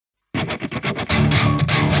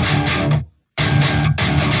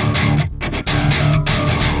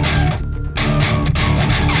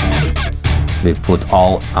We put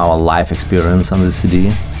all our live experience on the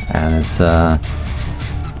CD, and it's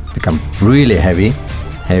become really heavy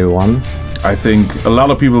one. I think a lot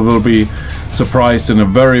of people will be surprised in a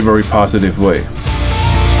very, very positive way.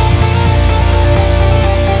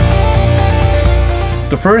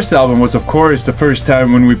 The first album was, of course, the first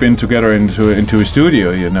time when we've been together into a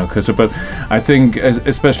studio, you know. But I think,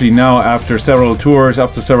 especially now, after several tours,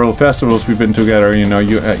 after several festivals we've been together, you know,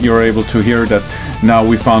 you're able to hear that now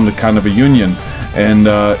we found a kind of a union, and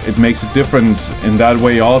it makes it different in that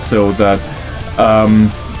way also, that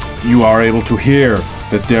you are able to hear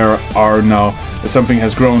that there are now something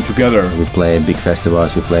has grown together. We play big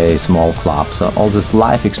festivals, we play small clubs, all this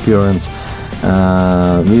live experience.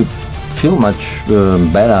 We feel much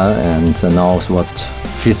better and knows what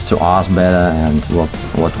fits to us better and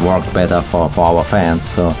what works better for our fans.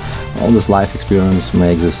 So all this live experience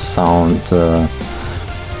makes this sound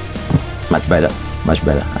much better,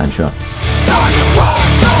 I'm sure.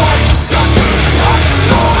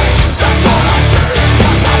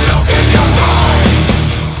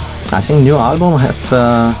 I think new album have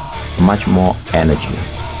much more energy.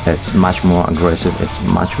 It's much more aggressive. It's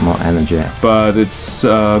much more energy. But it's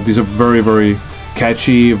these are very, very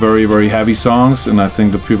catchy, very, very heavy songs, and I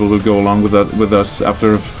think that people will go along with that with us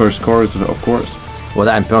after the first chorus, of course. What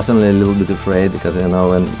I'm personally a little bit afraid, because you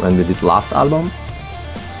know when we did last album,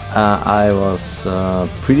 I was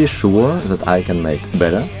pretty sure that I can make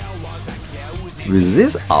better. With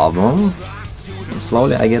this album,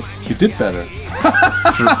 slowly I get. You did better.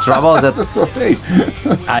 Trouble that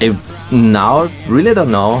I now really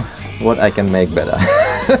don't know what I can make better.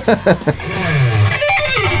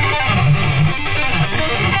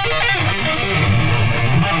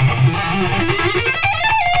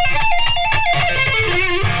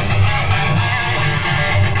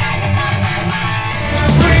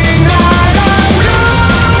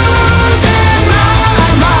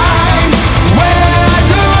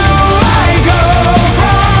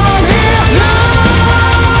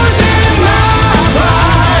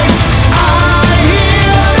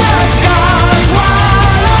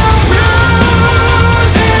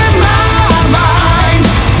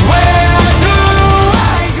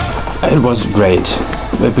 It was great,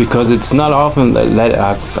 because it's not often that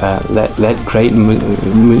I've let great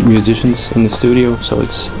musicians in the studio, so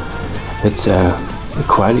it's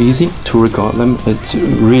quite easy to record them. It's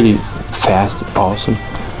really fast, awesome.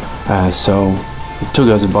 So it took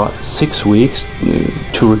us about 6 weeks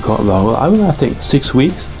to record the whole album. I think 6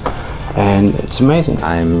 weeks, and it's amazing.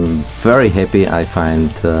 I'm very happy. I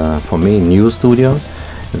find for me new studio.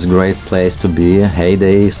 It's a great place to be.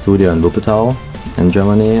 Heyday Studio in Wuppertal in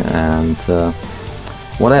Germany, and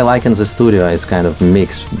what I like in the studio is kind of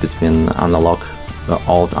mix between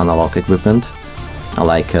old analog equipment. I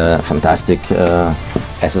like fantastic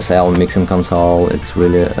SSL mixing console. It's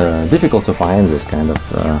really difficult to find this kind of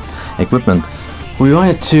equipment. We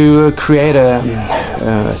wanted to create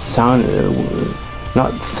a sound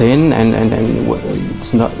not thin and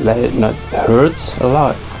it's not let it not hurts a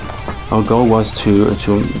lot. Our goal was to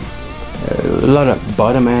a lot of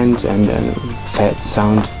bottom end and fat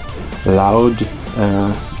sound, loud,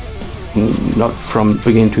 not from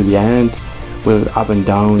beginning to the end, with up and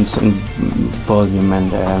downs and volume,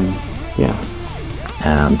 and yeah.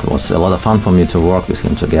 And it was a lot of fun for me to work with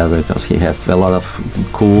him together, because he had a lot of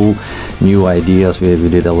cool new ideas. We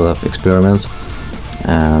did a lot of experiments,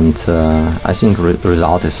 and I think the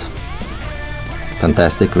result is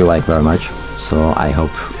fantastic. We like very much, so I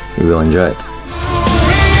hope you will enjoy it.